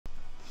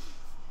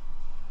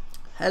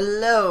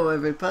Hello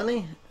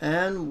everybody,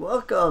 and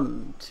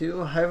welcome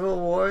to Hyrule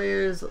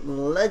Warriors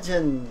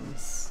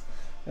Legends,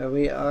 where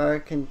we are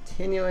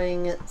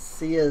continuing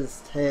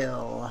Sia's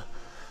tale.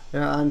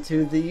 We're on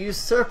to the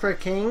Usurper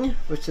King,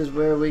 which is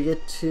where we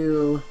get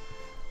to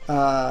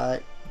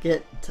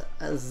get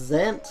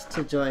Zant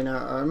to join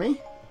our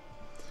army.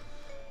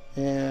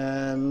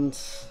 And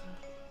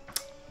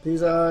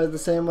these are the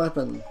same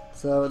weapon,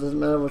 so it doesn't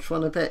matter which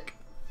one I pick.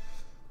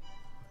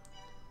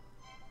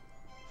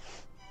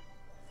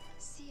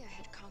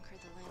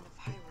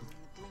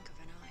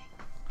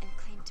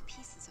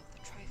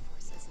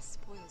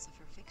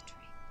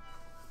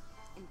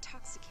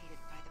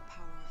 Intoxicated by the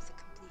power of the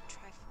complete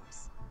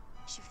Triforce,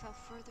 she fell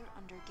further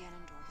under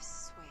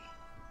Ganondorf's sway.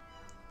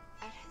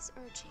 At his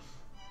urging,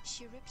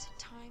 she ripped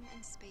time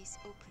and space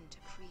open to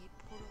create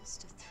portals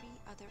to 3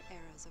 other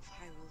eras of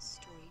Hyrule's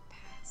storied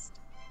past.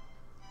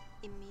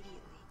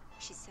 Immediately,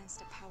 she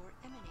sensed a power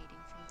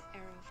emanating from the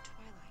era of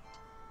Twilight.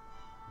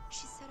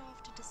 She set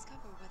off to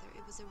discover whether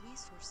it was a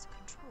resource to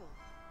control,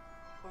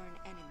 or an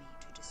enemy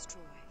to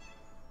destroy.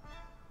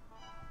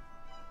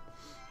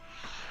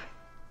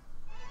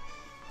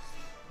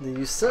 The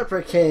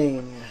Usurper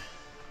King,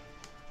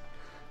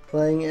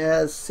 playing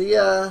as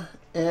Sia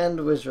and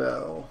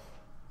Wizrow.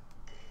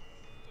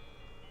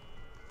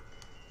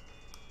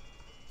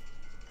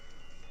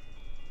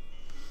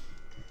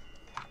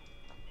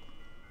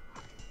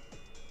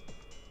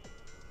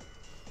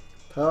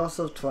 Palace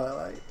of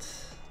Twilight.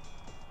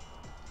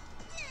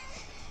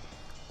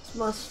 These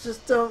monsters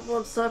just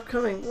won't stop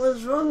coming. What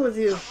is wrong with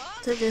you?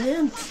 Take a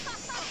hint.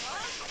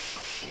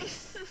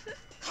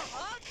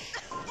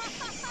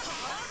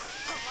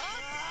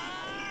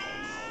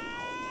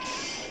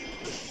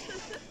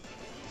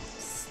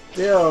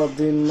 Still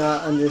do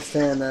not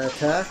understand that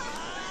attack.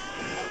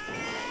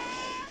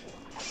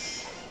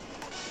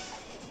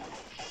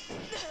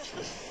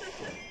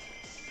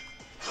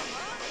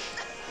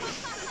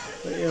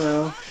 But you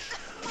know,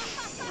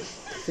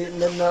 defeat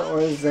Midna or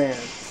Zant.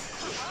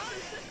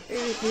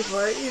 80 people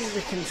are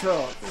easy to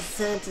control. This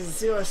Zant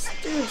is your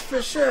stooge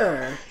for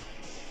sure.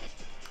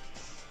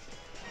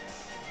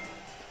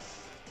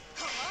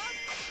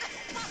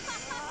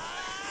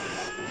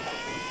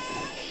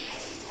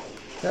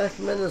 Attack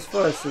Midna's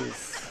forces.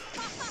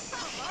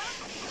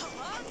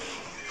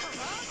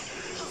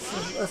 So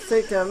let's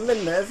take down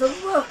Midna as a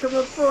welcome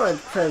aboard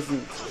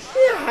present.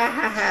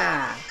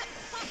 Yeah!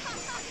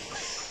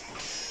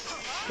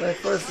 My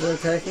forces are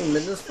attacking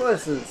Midna's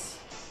forces.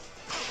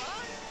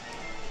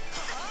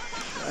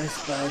 I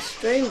spy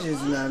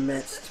strangers in our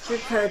midst.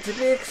 Prepare to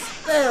be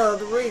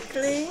expelled,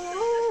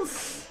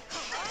 weaklings!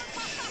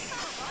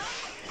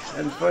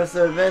 And forces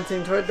are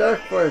advancing toward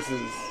dark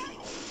forces.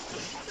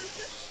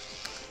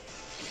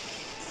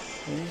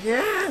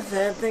 Yeah,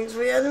 Zant thinks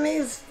we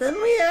enemies,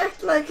 then we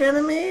act like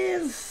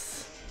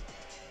enemies.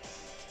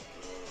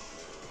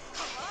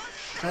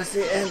 Press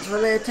the ends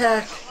when they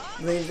attack.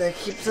 Leave their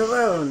keeps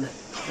alone.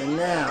 For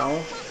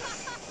now.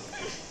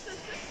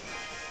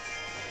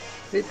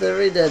 Beat the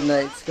Re-Dead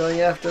Knights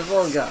going after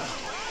Volga.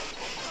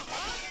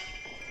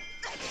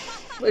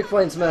 Weak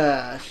point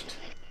smashed.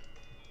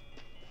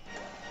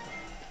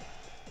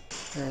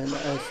 And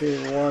I see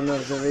one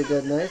of the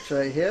Re-Dead Knights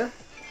right here.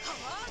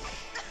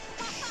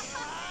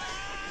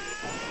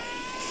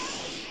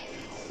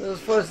 Those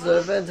forces are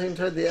advancing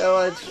toward the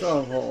Allied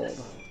stronghold.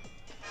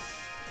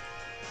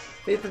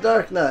 Beat the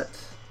Dark Nut.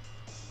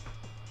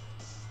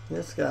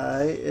 This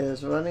guy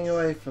is running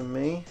away from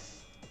me.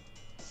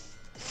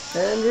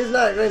 And he's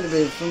not going to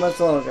be for much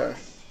longer.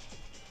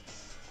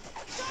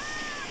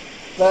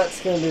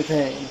 That's going to be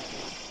pain.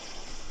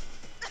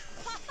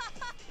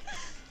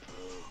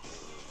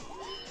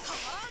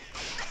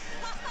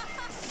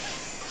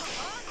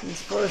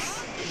 These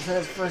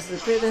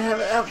forces appear to have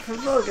it out for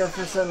Volga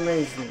for some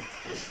reason.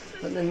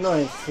 What an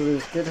annoyance to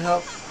lose good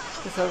help.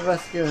 Guess I'll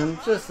rescue him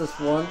just this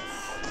once.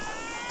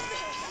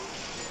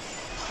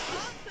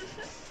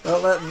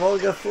 Don't let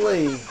Volga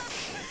flee.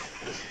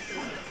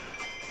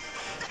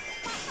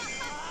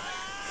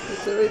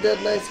 It's the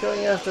Re-Dead Knights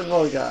going after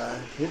Volga.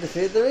 You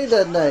defeat the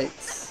Re-Dead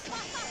Knights.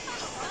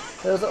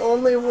 There's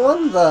only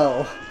one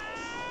though.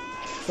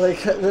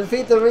 Like,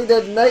 defeat the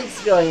Re-Dead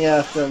Knights going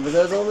after him, but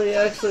there's only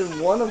actually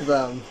one of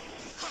them.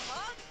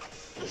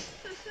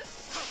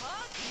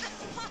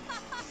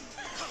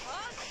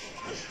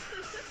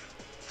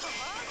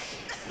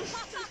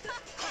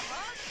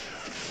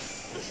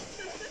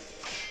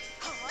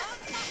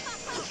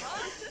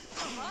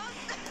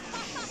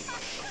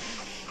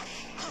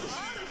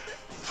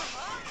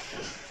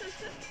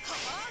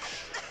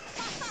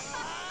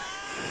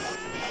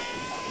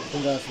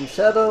 And got some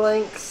Shadow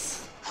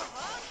Links.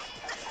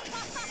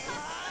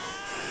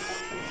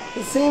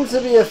 It seems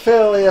to be a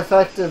fairly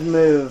effective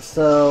move,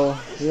 so,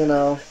 you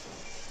know,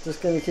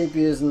 just gonna keep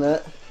using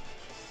it.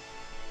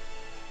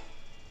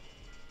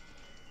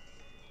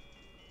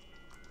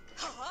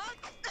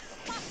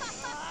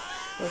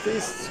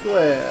 Northeast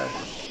Square.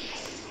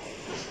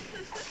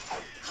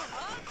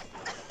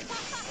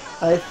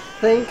 I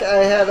think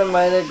I had a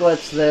minor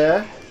glitch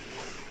there.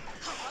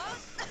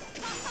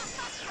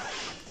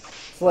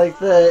 It's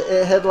like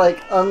it had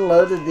like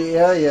unloaded the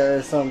area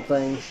or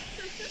something.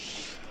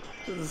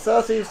 The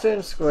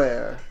southeastern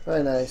square.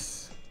 Very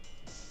nice.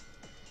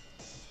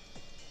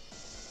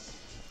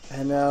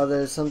 And now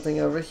there's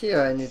something over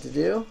here I need to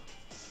do,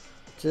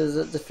 which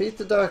is defeat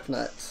the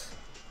Darknut.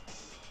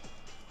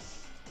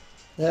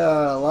 There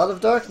are a lot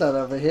of Darknut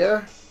over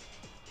here.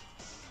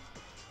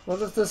 What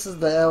if this is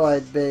the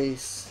Allied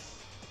base?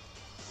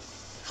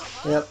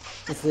 Yep,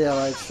 it's the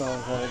Allied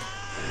stronghold.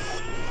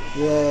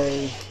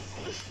 Yay.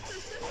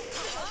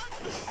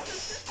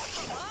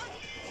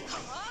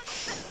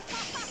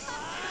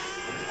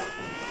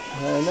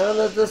 I know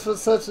that this was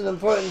such an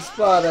important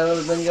spot, I would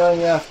have been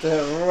going after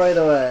it right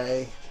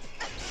away.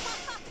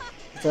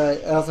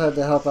 Sorry, I also had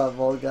to help out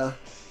Volga.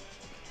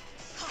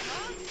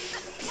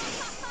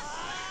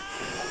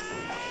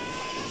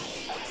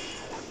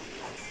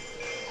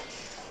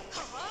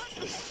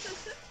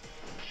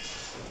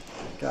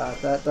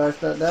 Got that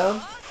Darknut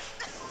down.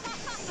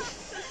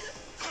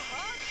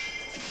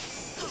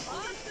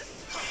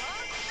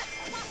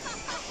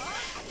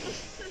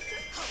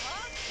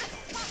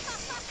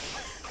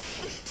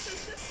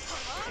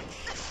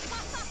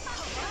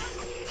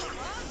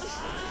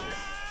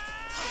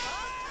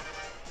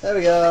 There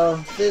we go.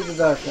 Feed the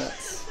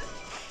Darknuts.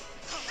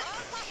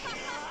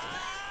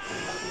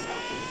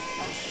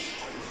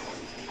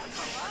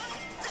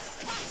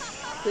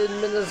 Feed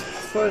Midna's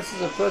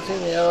forces approaching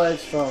the Allied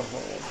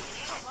stronghold.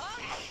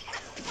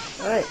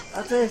 Alright,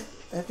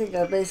 I think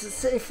our base is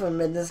safe from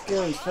Midna's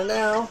goons for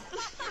now.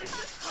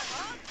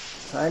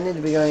 So I need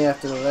to be going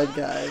after the red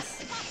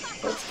guys.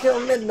 Let's kill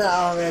Midna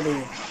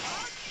already.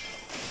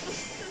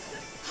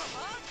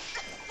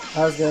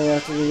 I was going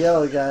after the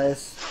yellow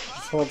guys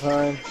this whole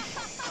time.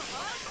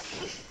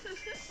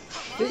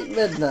 Defeat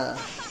Midna.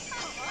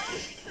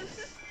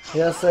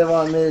 Yes, they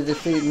want me to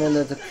defeat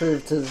Midna to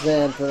prove to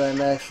Xanth that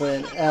I'm actually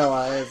an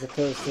ally as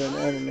opposed to an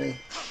enemy.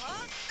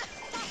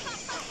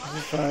 Which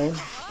is fine.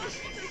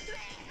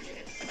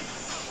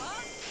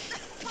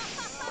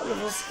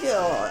 Wonderful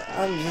skill.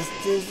 I'm just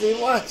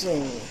dizzy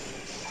watching.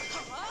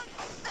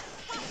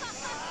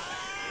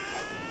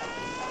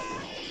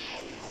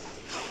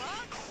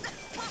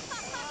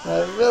 I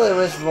really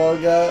wish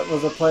Volga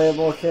was a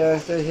playable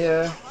character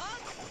here.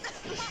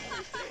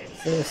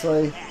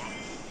 Seriously.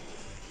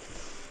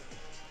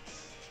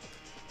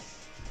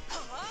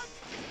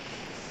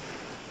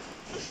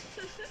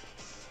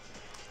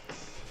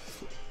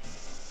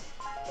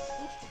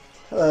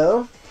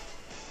 Hello.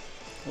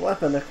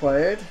 Weapon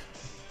acquired.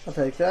 I'll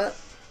take that.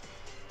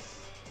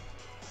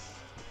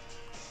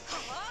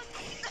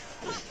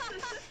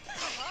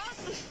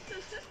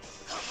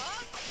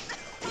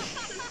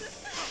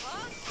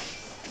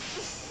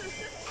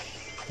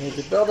 Need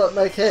to build up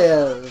my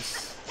KOs.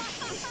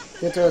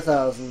 Get to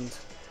 1,000.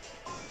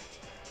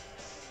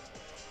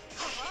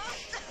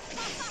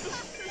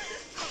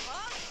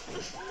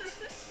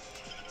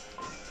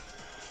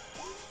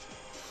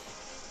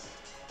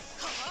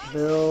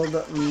 Build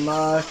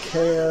my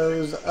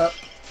KOs up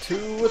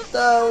to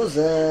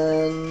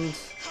 1,000.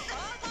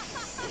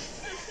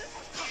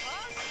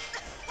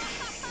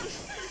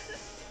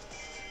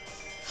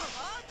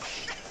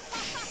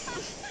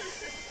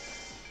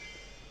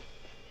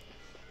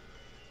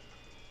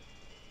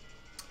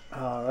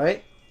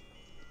 Alright.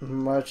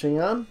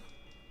 Marching on.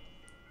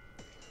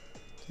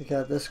 We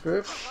got this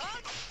group.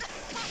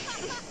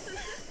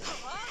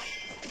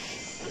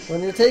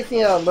 When you're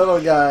taking out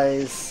little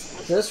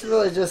guys, this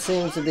really just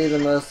seems to be the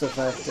most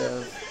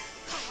effective.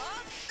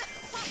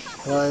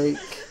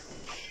 Like,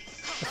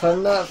 if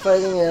I'm not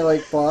fighting any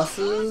like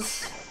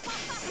bosses,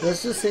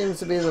 this just seems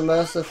to be the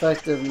most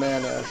effective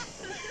manner.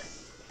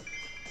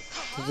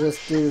 To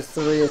just do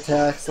 3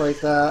 attacks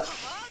like that.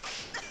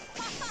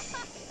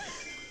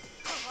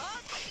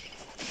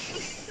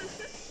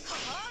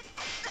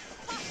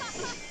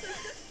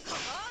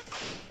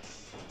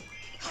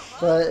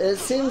 But it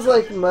seems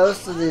like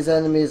most of these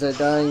enemies are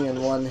dying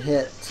in one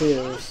hit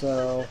too,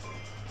 so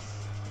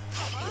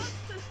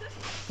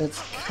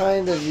it's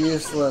kind of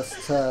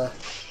useless to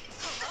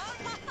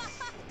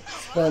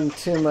spend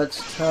too much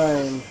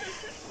time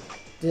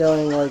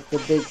dealing like the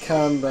big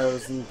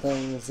combos and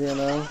things, you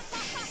know?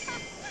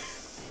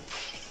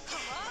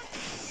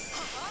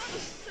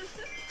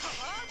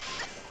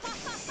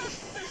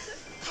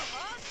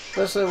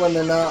 Especially when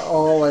they're not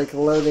all like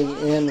loading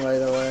in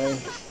right away.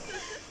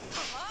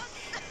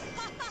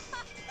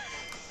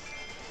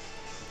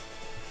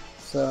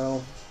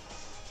 So,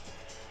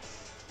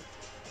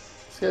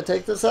 let's go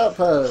take this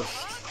outpost.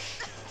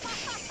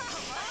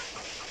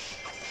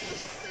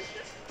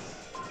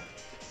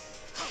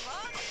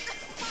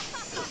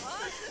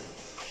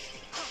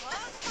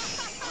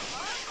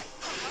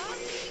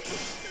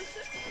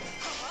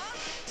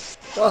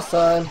 Boss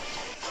time.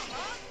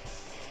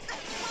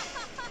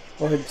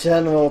 Or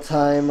general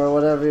time, or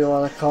whatever you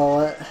want to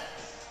call it.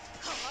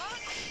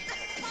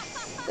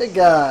 Big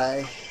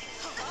guy.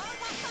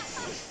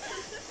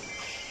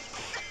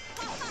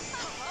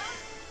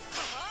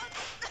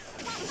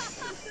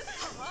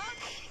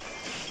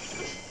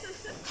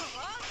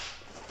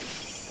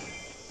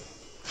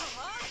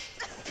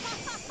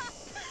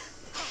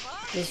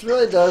 This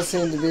really does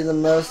seem to be the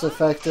most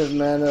effective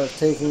manner of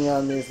taking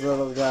on these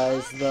little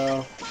guys,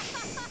 though.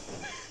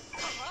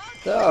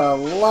 There are a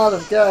lot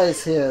of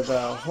guys here,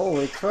 though.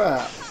 Holy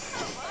crap.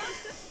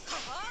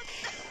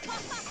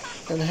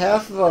 And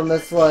half of them,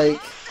 it's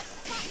like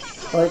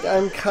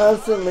I'm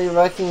constantly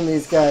wrecking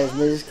these guys,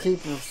 and they just keep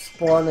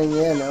spawning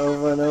in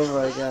over and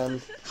over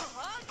again.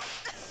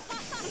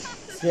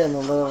 It's getting a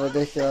little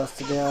ridiculous,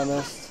 to be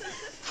honest.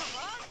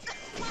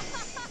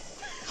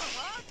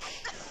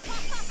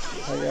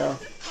 There you go.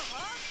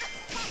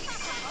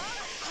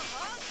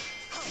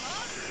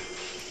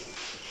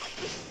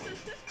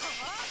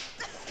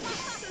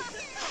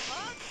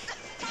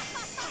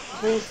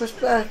 Being pushed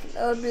back,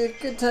 that would be a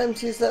good time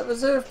to use that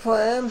reserve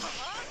plan.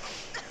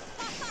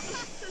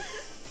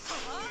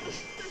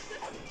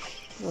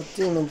 The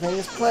demon thing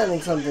is planning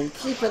something.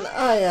 Keep an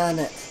eye on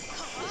it.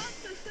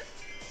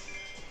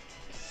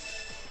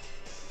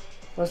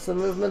 Watch the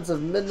movements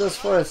of Midna's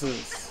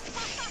forces.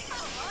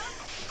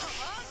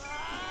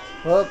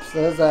 Whoops,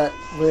 there's that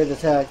weird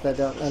attack that I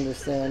don't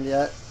understand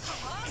yet.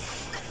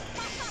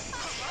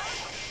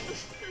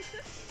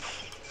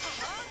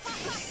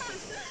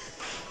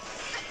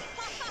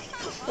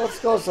 Old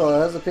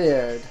Skullsword has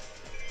appeared.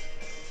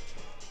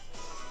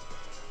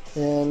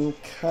 In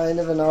kind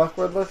of an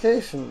awkward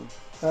location.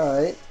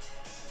 Alright.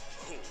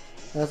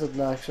 That's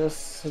obnoxious.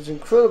 Such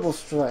incredible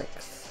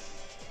strength.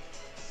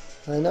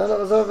 If I known it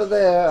was over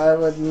there, I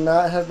would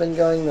not have been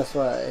going this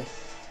way.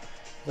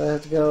 I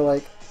have to go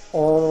like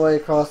all the way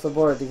across the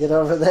board to get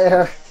over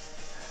there.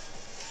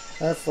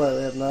 That's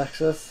slightly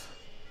obnoxious.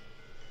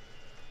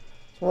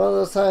 It's one of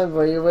those times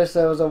where you wish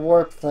there was a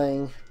warp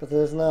thing, but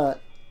there's not.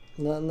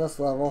 Not in this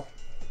level.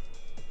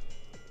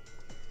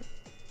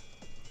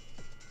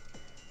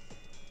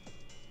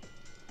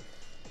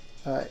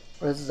 Alright,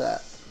 where's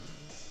that?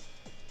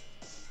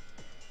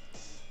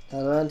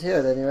 Not around here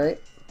at any rate.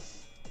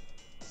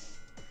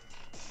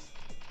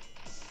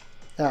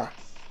 Ah,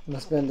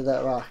 must be under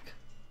that rock.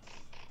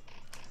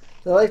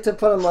 They like to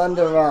put them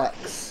under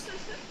rocks.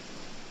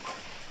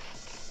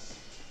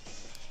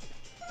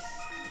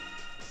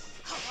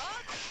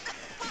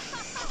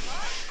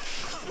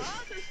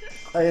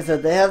 Like I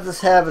said, they have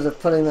this habit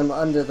of putting them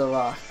under the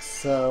rocks,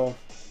 so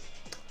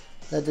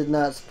that did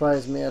not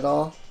surprise me at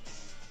all.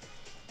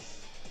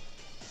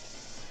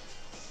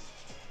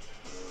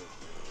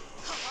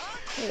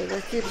 Hey,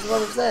 that keeps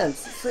one of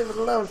sense. Let's leave it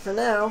alone for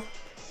now.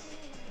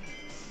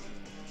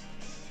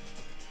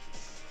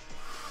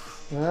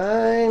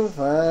 Fine,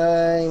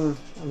 fine.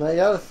 I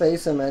gotta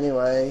face him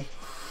anyway.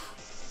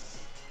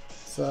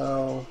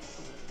 So,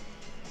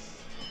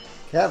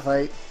 cat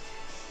fight.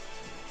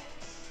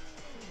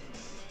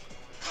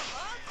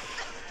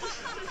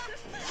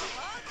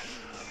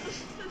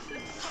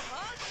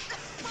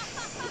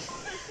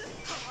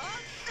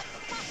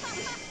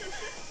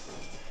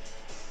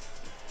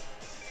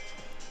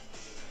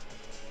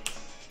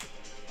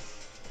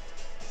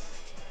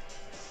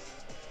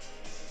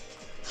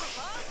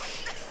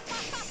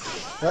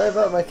 Sorry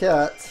about my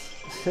cats.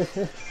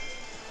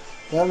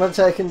 Not much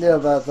I can do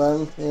about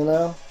them, you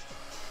know?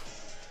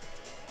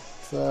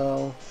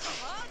 So,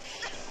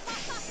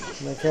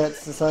 my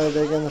cats decide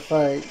they're gonna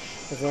fight.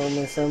 There's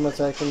only so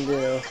much I can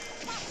do.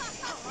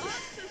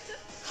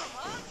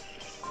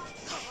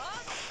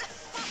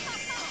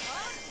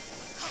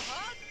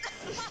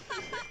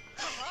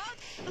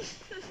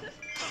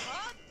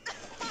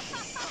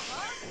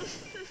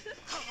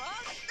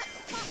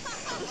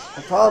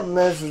 The problem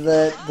is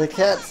that the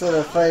cats that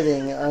are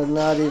fighting are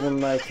not even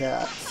my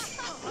cats.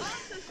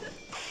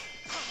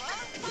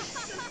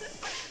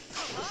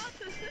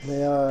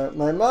 They are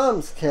my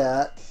mom's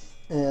cat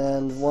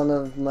and one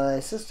of my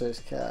sister's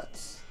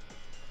cats,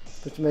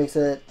 which makes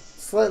it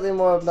slightly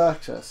more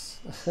obnoxious.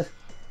 If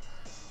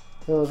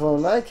it was one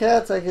of my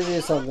cats, I could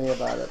do something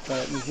about it,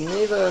 but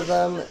neither of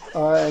them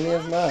are any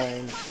of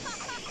mine.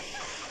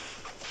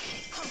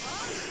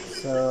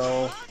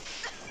 So,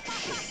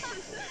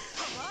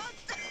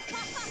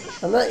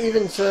 I'm not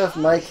even sure if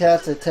my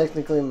cats are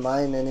technically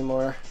mine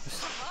anymore.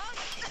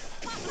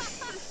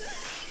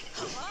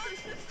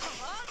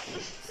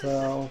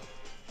 So,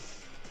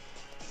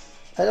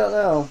 I don't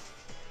know.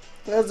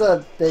 There's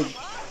a big,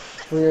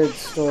 weird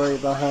story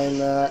behind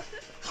that.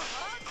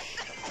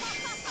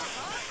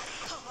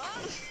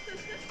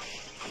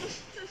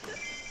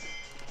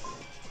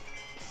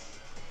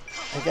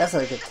 I guess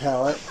I could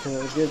tell it, because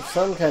it would give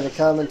some kind of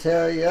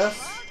commentary, yes?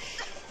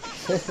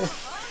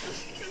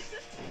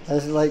 I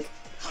was like,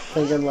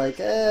 thinking like,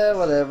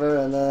 whatever,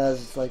 and then I was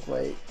just like,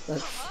 wait,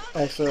 that's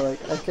actually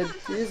like, I could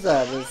use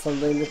that as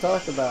something to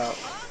talk about.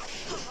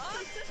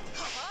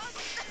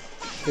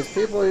 Because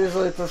people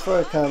usually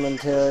prefer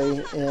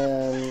commentary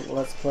in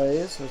Let's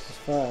Plays, which is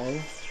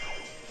fine.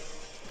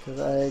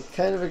 Because I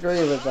kind of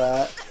agree with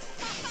that.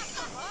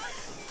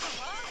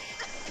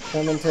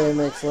 Commentary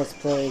makes Let's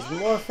Plays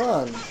more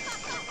fun.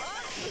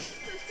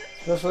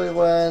 Especially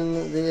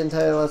when the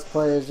entire Let's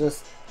Play is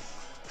just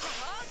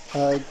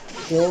a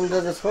game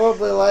that is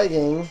horribly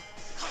lagging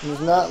and is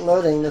not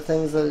loading the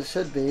things that it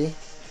should be.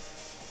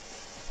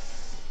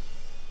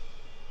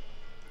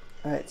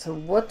 Alright, so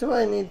what do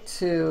I need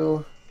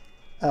to...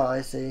 Oh,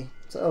 I see.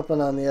 It's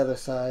open on the other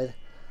side.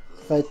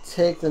 If I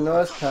take the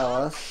North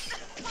Palace...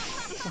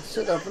 It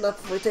should open up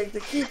if we take the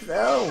keep,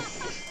 though!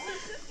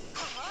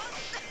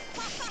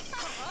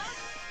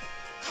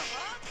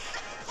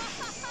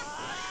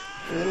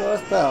 To the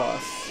North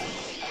Palace.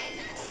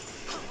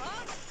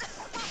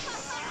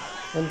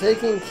 When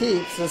taking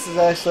keeps, this is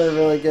actually a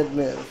really good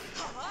move.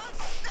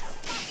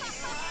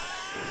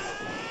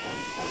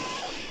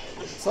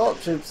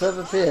 Assault troops have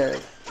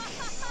appeared.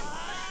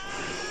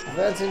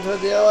 Advancing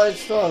toward the Allied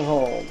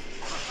stronghold.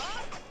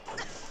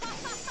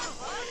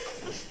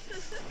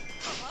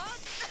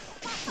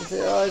 Let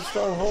the Allied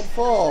stronghold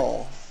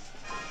fall.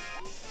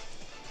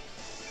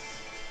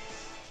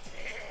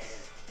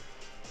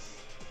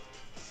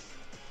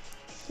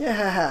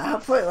 Yeah, how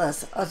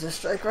pointless. I'll just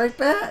strike right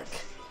back.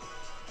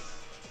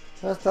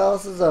 North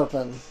Palace is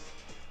open.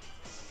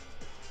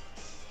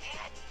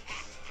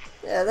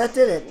 Yeah, that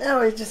did it.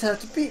 Now we just have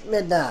to beat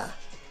Midna.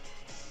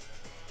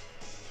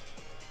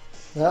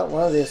 Well,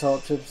 one of the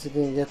assault troops is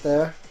gonna get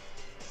there.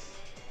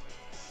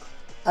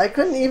 I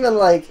couldn't even,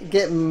 like,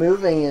 get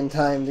moving in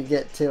time to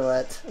get to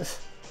it.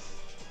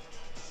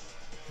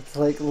 It's,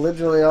 like,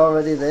 literally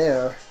already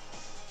there.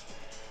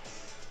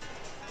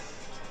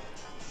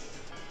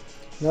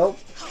 Nope.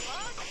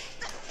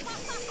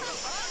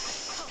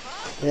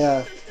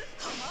 Yeah.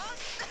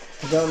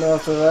 I don't know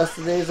if the rest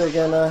of these are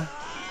gonna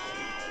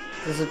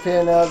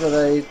disappear now that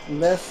I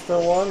missed the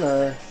one,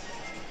 or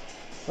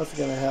what's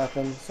gonna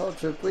happen. Assault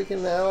troop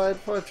weaken the Allied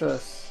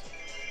fortress.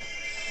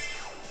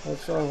 Or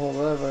stronghold,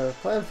 whatever.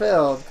 Plan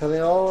failed,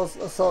 cutting all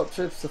assault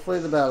troops to flee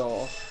the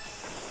battle.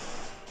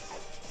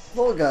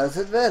 Volga is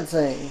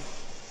advancing.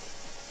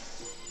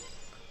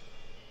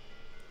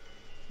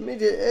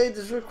 Immediate aid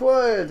is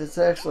required. It's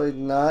actually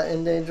not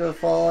in danger of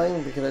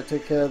falling because I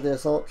took care of the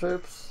assault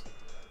troops.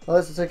 At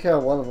least I took care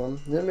of one of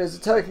them. The enemy is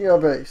attacking our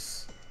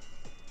base.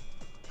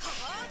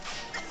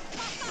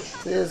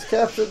 He has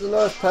captured the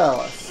North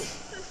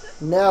Palace.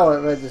 Now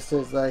it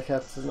registers that I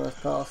captured the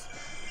North Palace.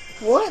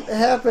 What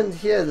happened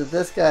here that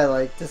this guy,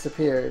 like,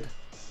 disappeared?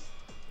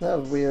 That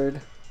was weird.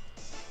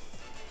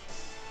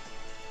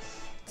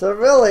 So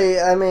really,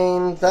 I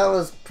mean, that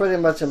was pretty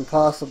much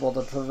impossible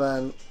to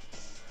prevent.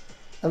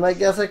 I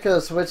guess I could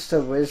have switched to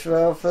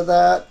Wizro for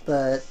that,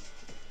 but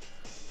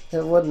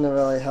it wouldn't have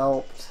really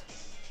helped.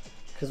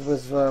 Because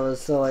Wizro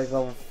is still like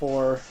level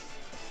 4.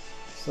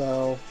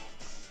 So...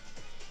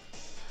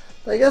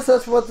 I guess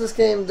that's what this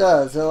game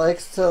does. It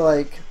likes to,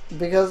 like,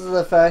 because of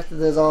the fact that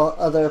there's all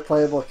other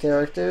playable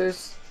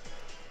characters,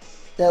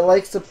 it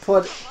likes to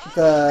put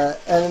the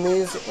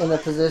enemies in a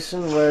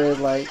position where,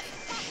 like,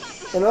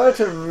 in order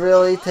to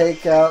really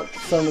take out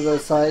some of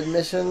those side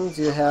missions,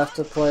 you have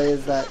to play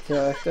as that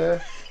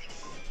character.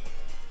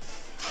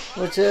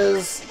 Which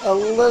is a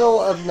little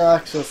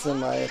obnoxious in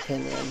my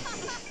opinion.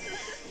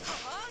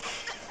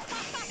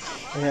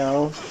 You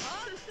know?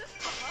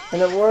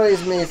 And it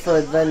worries me for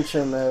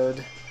adventure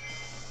mode.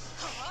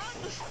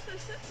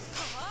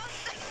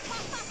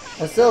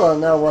 I still don't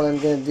know what I'm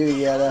gonna do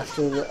yet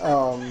after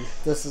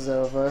this is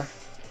over.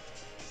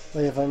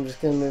 Like if I'm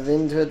just gonna move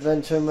into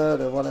adventure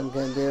mode or what I'm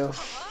gonna do.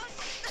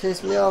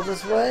 Chase me all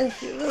this way?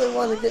 You really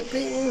want to get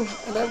beaten?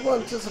 And I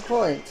won't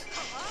disappoint.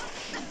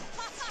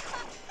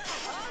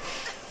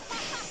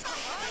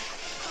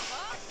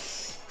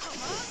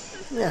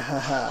 Yeah,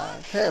 haha.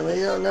 Apparently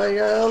you don't know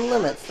your own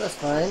limits. That's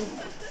fine.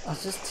 I'll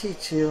just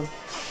teach you.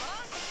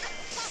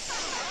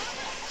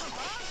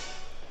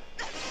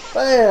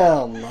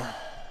 Bam!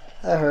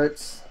 That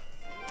hurts.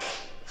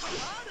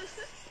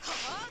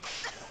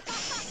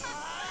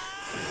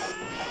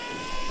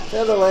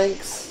 Shadow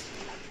Links.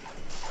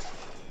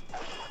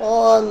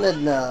 On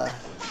Midna.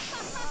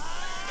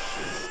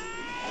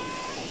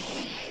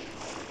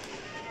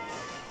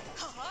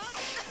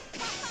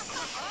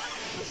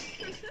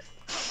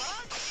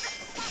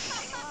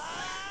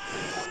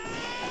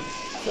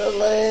 Shadow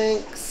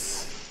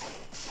Links.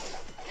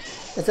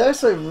 It's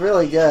actually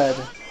really good.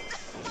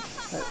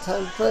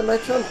 Time to play my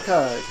trump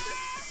card.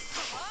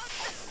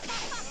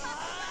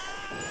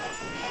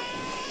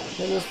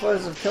 Midna's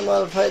forces have come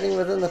out of hiding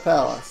within the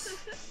palace.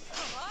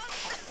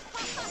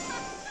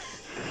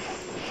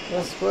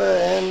 West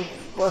Square and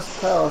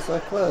West Palace are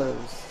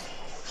closed.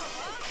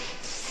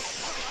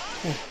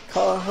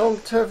 Call a home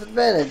turf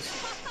advantage.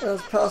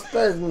 West Palace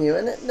better than you,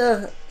 and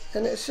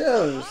it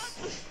shows.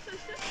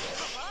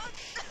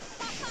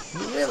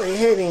 I'm really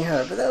hating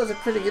her, but that was a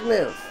pretty good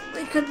move.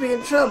 We could be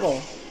in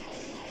trouble.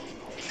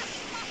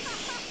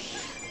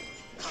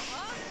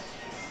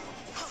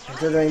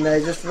 Considering they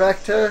just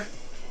wrecked her,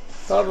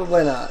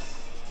 probably not.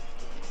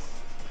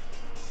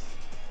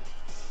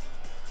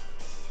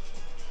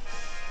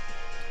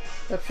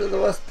 Capture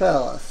the West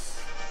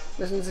Palace.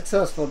 Mission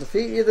successful.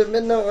 Defeat either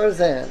Midna or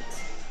Zant.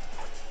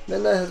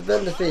 Midna has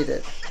been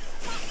defeated.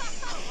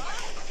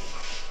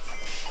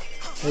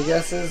 I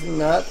guess is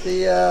not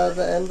the end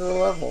of the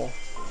level.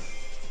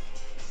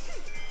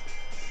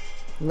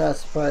 Not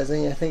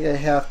surprising. I think I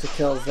have to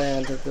kill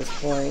Zant at this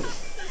point.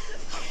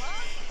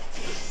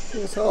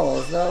 King's Hall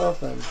is now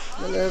open.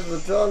 Minna has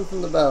withdrawn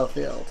from the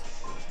battlefield.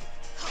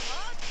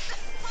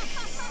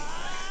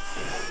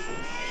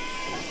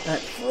 That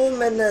fool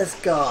Minna is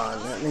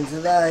gone. That means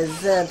that I,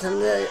 Zant, am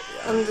the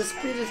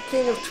undisputed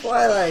king of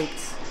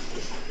Twilight.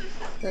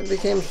 That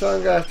became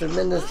stronger after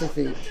Minna's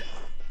defeat.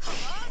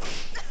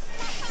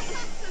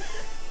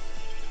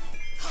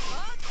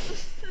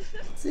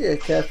 Sia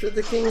captured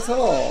the King's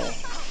Hall.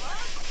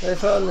 They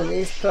found an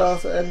East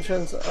Palace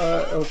entrance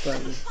are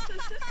open.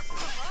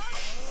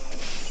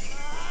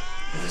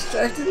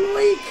 Distracted and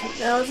weak.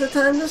 Now is the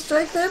time to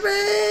strike their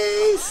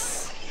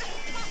base!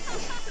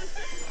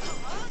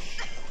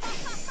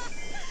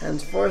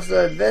 And forces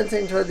are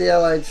advancing toward the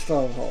Allied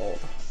stronghold.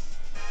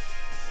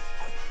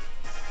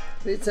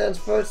 Defeat Sand's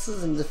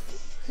forces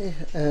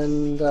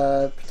and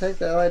protect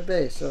the Allied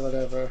base or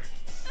whatever.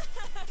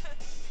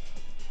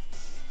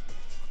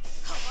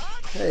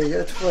 Hey,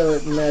 your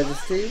Twilight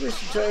Majesty, we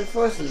should join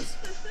forces.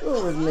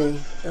 Rule with me.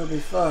 It'll be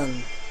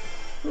fun.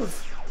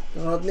 Oof.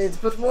 The world needs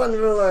but one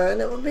ruler,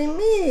 and it will be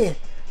me!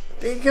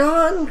 Be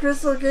gone,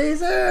 Crystal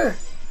Gazer!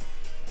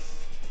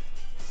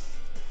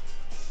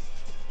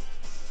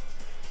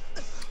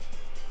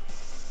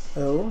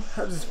 Oh,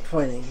 how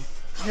disappointing.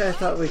 Here I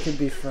thought we could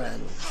be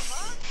friends.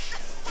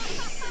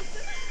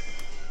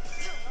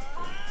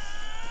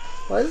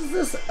 Why does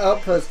this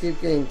outpost keep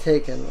getting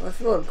taken? Well,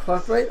 if you won't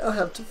cooperate, I'll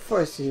have to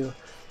force you.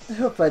 I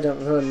hope I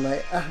don't ruin my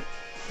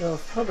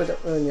hope I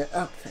don't ruin your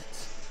outfit.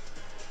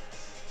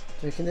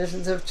 The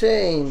conditions have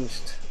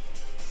changed.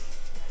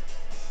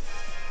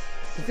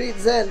 Defeat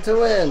Zant to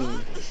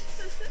win.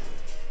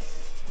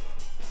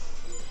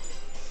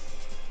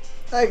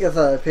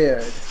 Agatha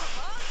appeared.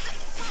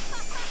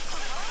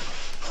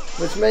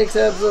 Which makes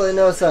absolutely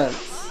no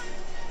sense.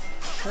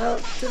 How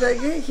did I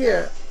get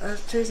here? I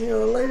was chasing a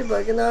little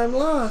ladybug and now I'm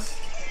lost.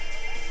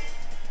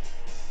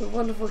 The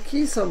wonderful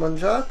key someone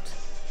dropped.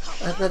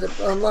 I bet it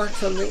unlocked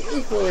something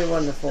equally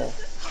wonderful.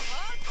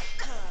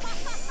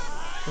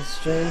 A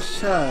strange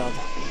child.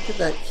 Could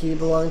that key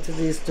belong to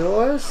these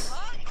doors?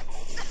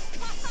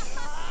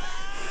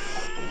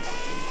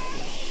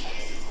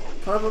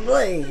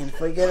 Probably. And if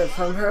we get it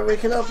from her, we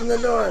can open the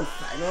door and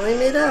finally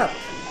meet up.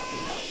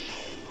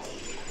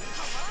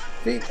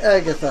 Beat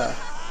Agatha.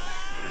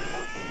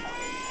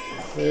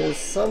 There's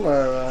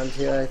somewhere around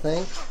here, I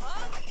think.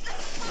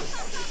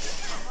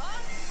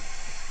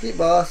 Beat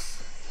boss.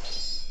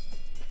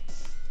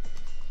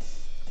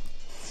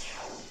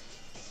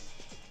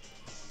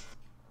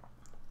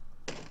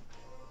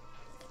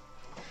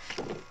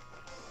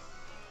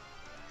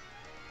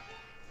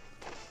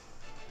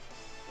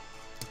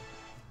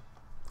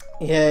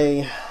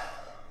 Yay.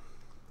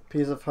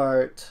 Piece of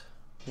heart.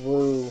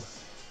 Woo.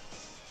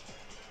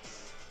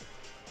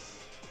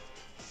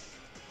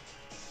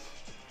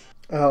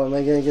 Oh, am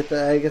I gonna get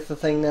the Agatha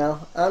thing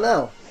now? Oh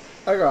no.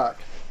 Argrok.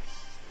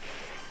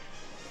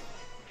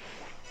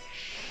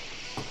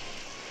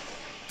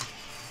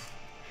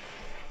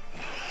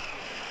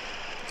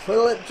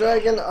 Toilet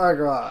Dragon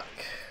Argrok.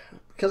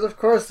 Because of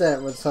course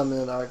that would summon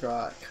an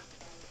Argrok.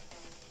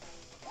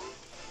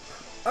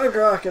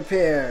 Argrok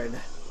appeared.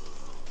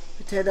 If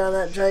we tear down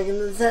that dragon,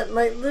 then Zant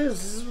might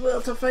lose his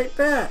will to fight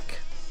back.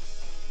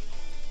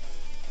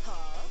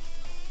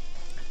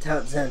 I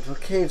doubt Zant will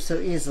cave so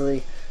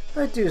easily.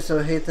 I do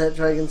so hate that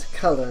dragon's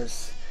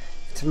colors.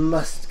 It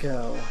must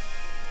go.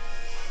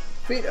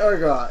 Beat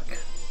Argrok.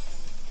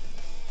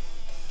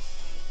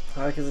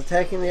 Argrok is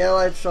attacking the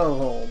Allied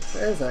stronghold.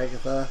 There's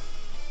Agatha.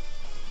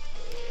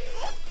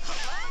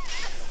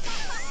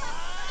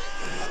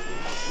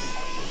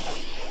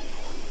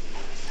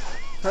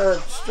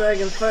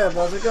 Dragon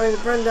fireballs are going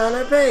to burn down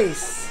our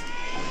base!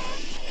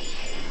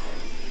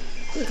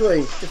 Quickly,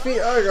 defeat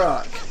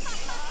Argrok!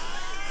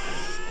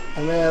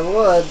 I mean, I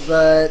would,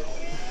 but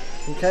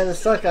I'm kind of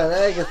stuck on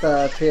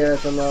Agatha up here at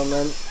the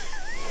moment.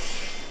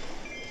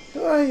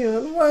 Who are you,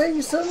 and why are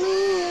you so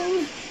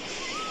mean?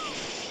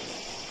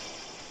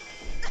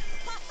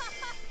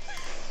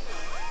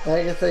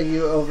 Agatha,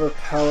 you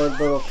overpowered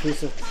little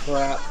piece of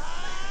crap.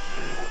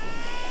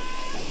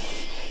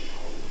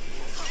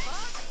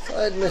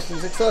 Side mission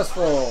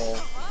successful.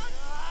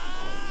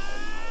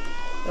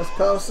 This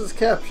palace is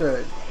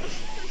captured.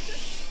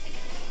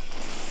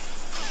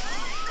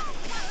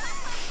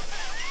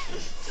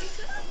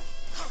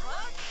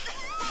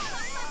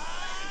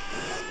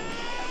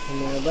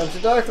 And then a bunch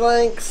of Dark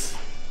Links.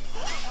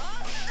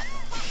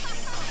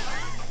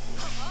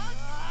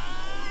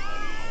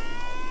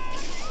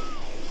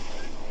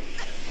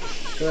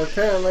 They're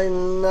apparently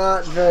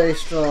not very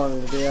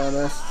strong, to be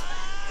honest.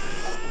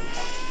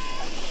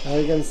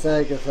 Against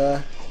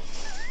Agatha.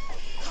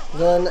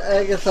 Then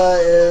Agatha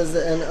is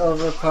an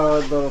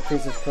overpowered little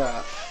piece of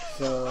crap.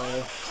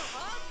 So,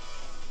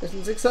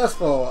 mission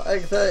successful.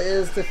 Agatha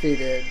is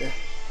defeated.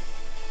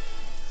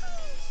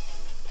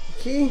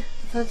 Key?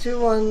 I thought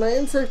you won my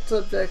insect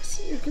subjects.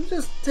 You can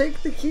just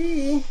take the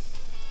key.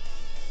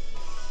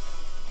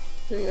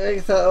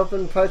 Agatha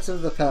opened parts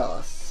of the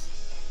palace.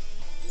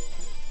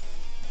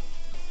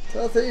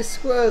 Southeast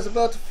Square is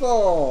about to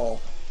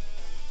fall.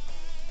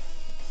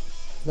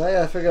 Now I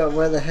gotta figure out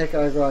where the heck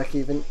Argrak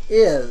even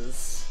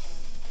is.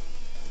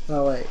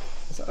 Oh wait,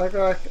 is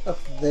Argrak up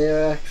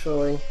there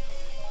actually?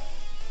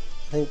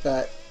 I think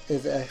that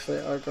is actually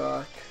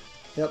Argrak.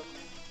 Yep.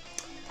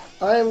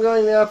 I am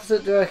going the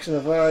opposite direction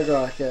of where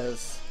Argrak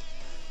is.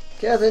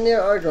 Gather near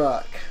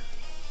Argrak.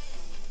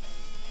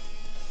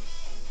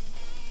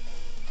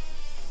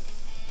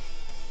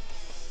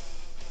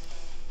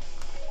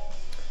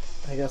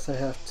 I guess I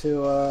have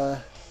to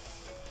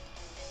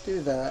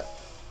do that.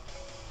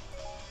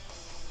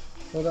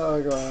 Go to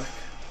Argrak.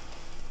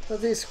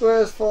 Let these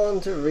squares fall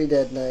into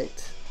Redead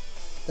Night.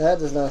 That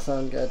does not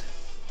sound good.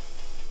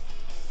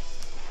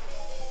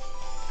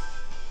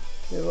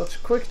 Yeah, let's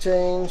quick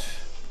change.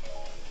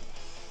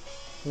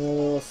 And then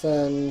we'll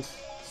send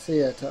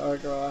Sia to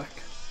Argrak.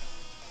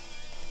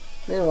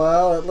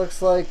 Meanwhile, it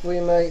looks like we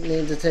might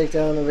need to take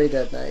down a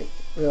Redead Knight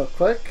real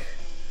quick,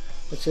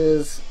 which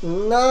is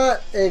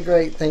not a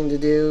great thing to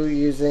do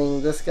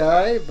using this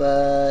guy,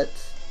 but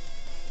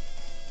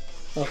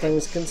all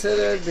things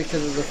considered,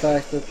 because of the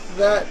fact that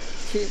that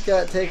keep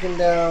got taken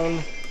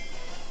down,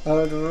 I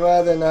would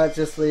rather not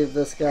just leave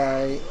this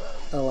guy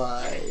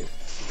alive.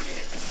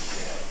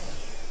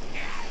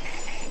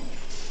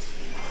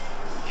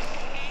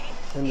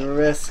 And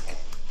risk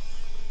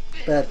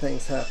bad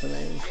things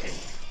happening.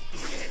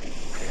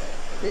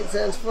 Beat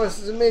Zan's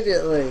forces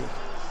immediately.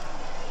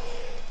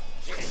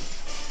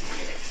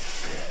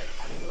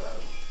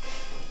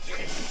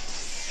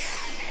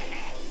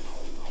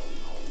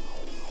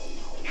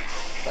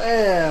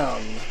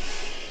 Bam!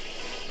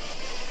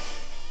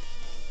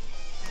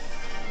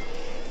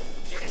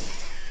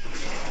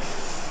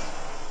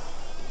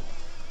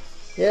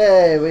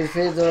 Yay, we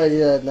defeated the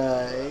Redead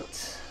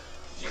Knight.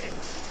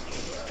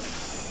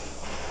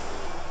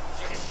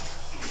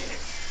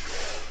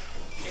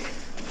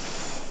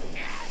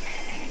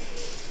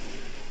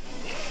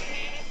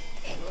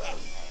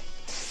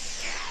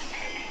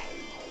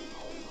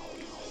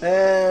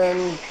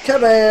 And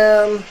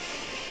kabam!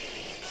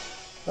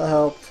 That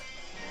helped.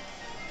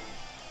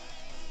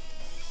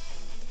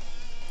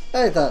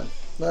 Alright then,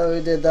 now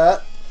we did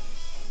that.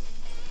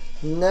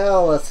 Now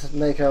let's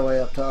make our way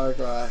up to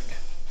Argrak.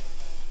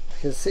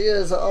 Because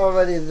Sia's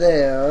already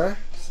there,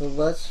 so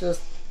let's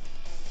just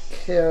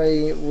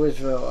carry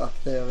Wizro up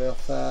there real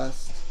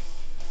fast.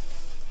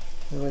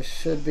 And we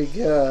should be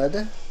good.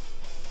 Then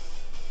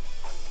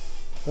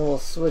we'll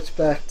switch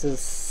back to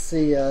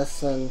Sia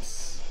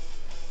since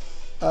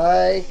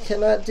I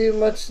cannot do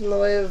much in the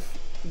way of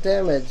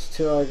damage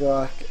to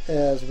Argrak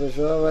as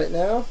Wizro right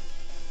now.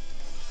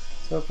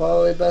 So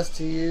probably best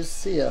to use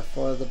Sia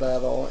for the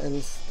battle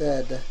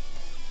instead.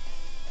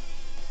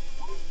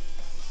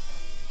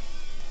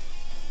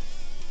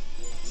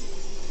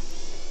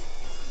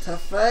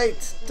 Tough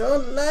fight!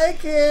 Don't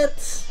like it!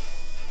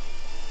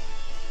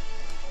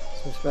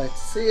 Switch back to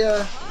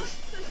Sia.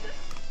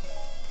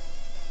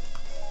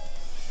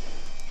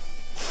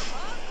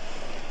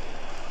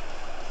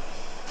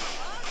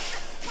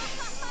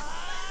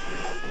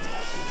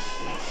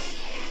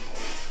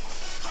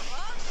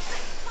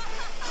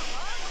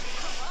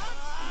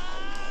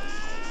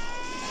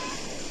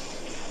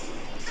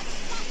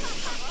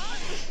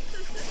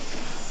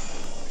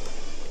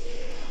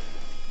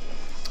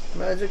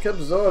 Magic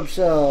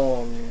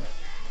absorption.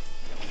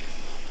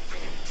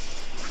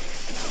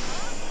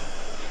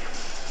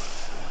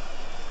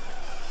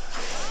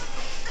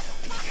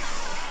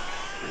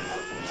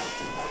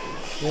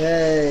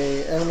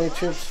 Yay, enemy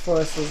troops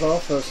forces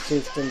also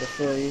stooped into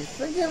flee.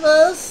 Forgive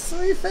us,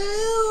 we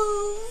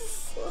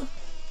fails!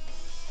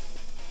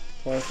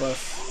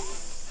 Worthless.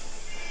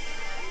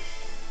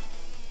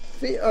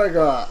 Defeat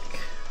Argrak.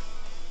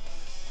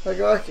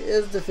 Argrak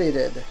is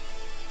defeated.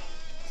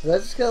 Did I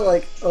just gotta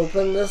like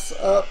open this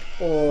up,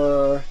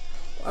 or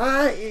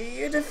what?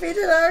 You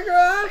defeated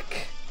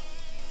Argrak?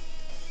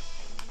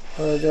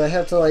 Or do I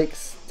have to like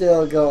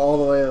still go all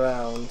the way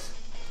around?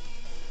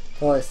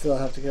 Oh, I still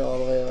have to go all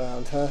the way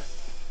around, huh?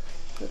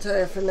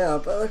 Retire for now,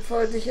 but I look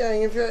forward to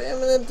hearing of your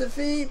imminent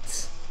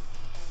defeat.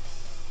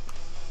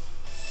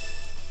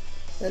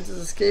 Ant is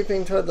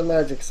escaping toward the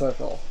magic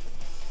circle.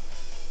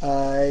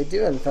 I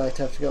do in fact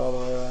have to go all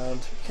the way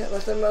around. We can't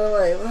let them run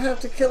away. We'll have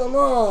to kill them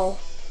all.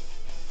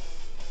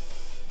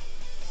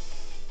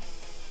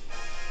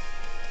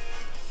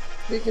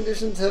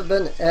 Conditions have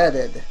been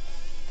added.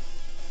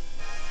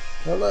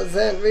 Don't let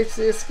Zant reach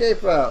the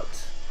escape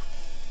route.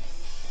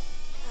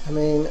 I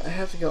mean, I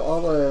have to go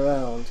all the way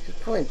around. Good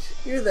point.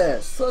 You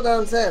there. Slow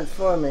down Zant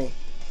for me.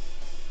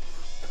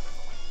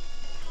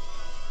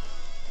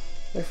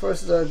 My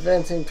forces are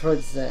advancing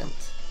towards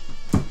Zant.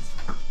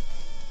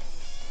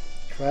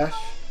 Crash.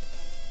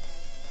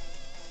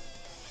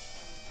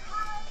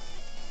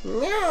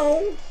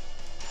 Meow.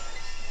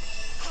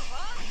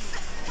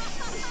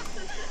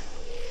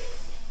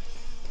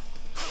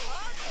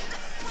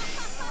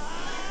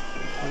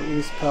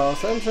 East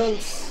Palace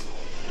entrance.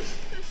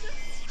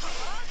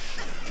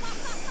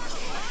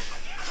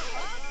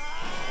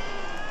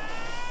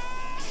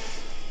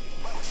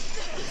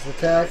 This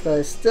attack that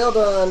I still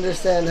don't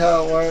understand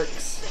how it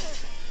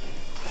works.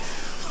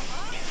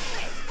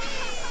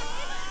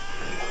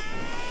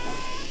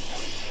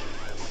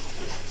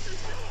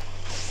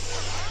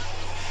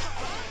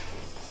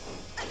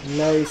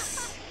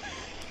 Nice.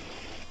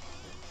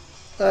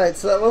 Alright,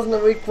 so that wasn't a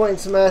weak point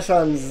smash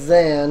on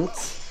Zant,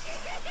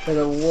 but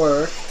it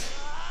worked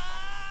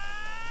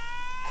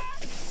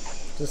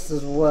just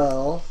as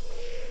well.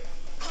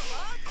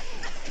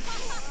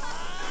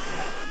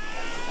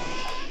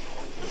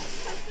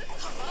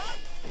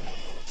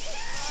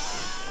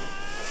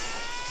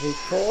 Weak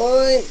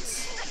point.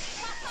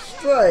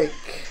 Strike.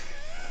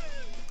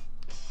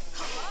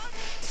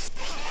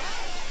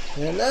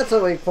 And that's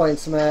a weak point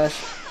smash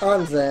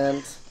on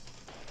Zant.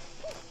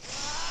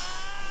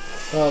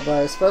 Followed by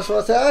a special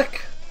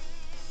attack.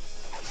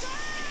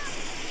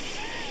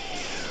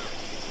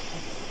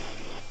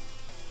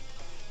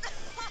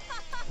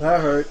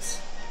 That hurts.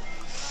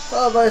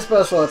 Followed by a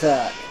special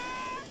attack.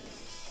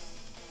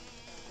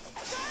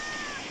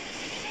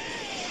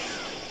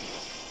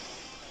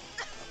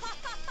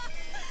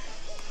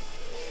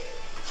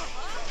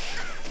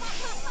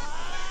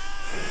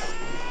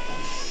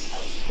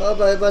 Followed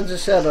by a bunch of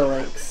Shadow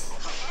Links.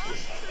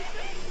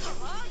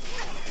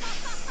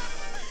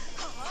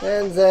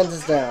 And Zant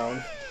is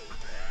down.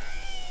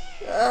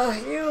 Ah,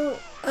 you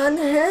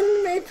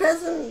unhand me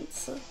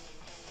peasants!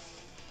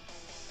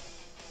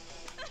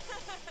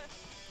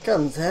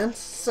 Come, Zant,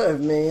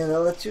 serve me and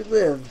I'll let you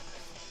live.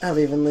 I'll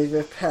even leave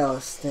your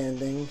palace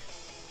standing.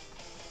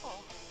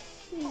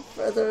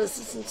 Further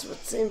resistance would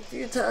seem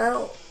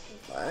futile.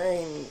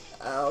 Fine,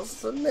 I'll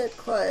submit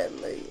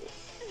quietly.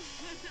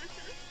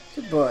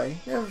 Good boy,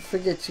 never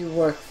forget you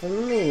work for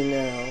me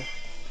now.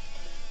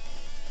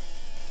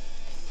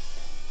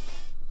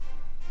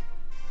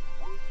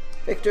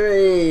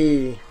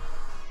 Victory!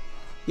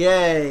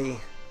 Yay!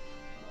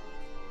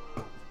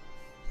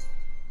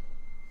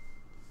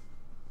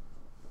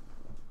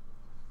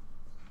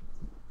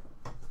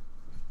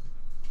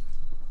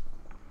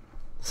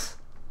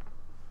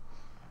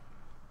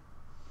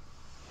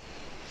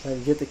 Try to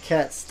get the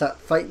cats to stop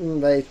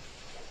fighting by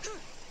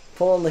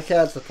pulling the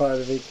cats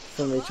apart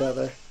from each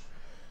other.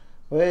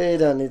 We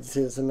don't need to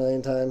see this a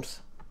million times.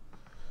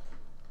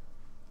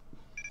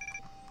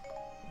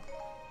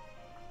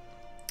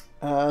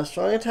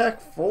 Strong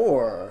attack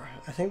 4.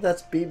 I think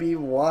that's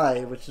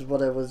BBY, which is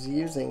what I was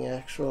using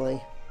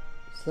actually.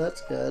 So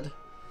that's good.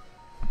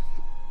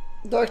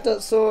 Dark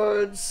Nut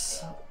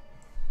Swords.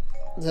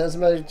 Has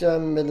Magic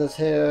Gem, Midness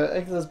Hair,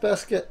 Exodus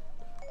Basket,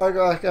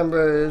 Argrak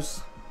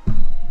Embers,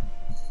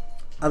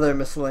 other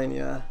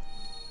miscellanea.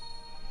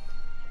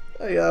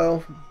 There you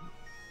go.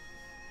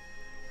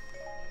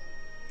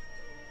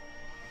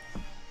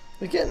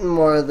 We're getting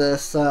more of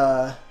this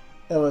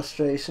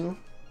illustration.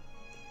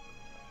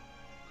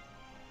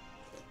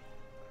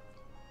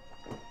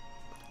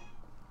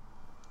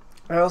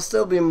 There'll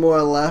still be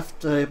more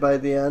left by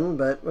the end,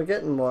 but we're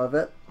getting more of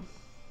it.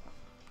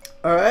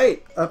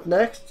 Alright, up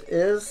next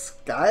is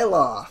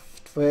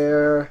Skyloft,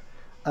 where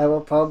I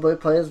will probably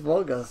play as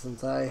Volga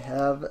since I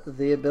have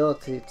the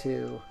ability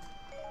to.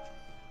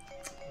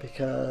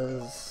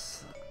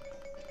 Because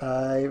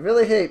I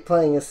really hate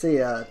playing as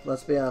Sia,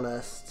 let's be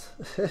honest.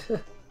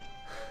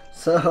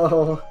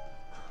 So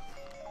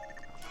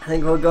I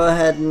think we'll go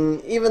ahead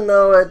and, even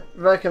though it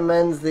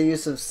recommends the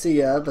use of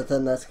Sia, but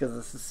then that's because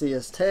this is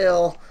Sia's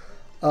tail,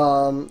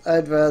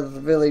 I'd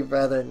really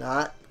rather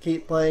not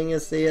keep playing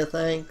as Sia,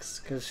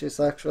 thanks, because she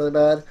sucks really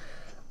bad.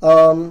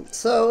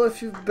 So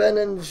if you've been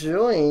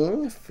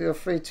enjoying, feel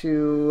free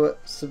to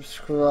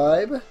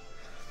subscribe,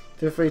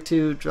 feel free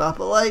to drop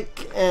a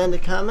like and a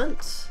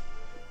comment,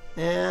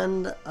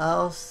 and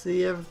I'll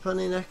see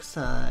everybody next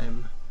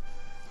time.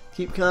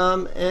 Keep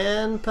calm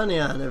and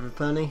punny on,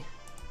 everybody.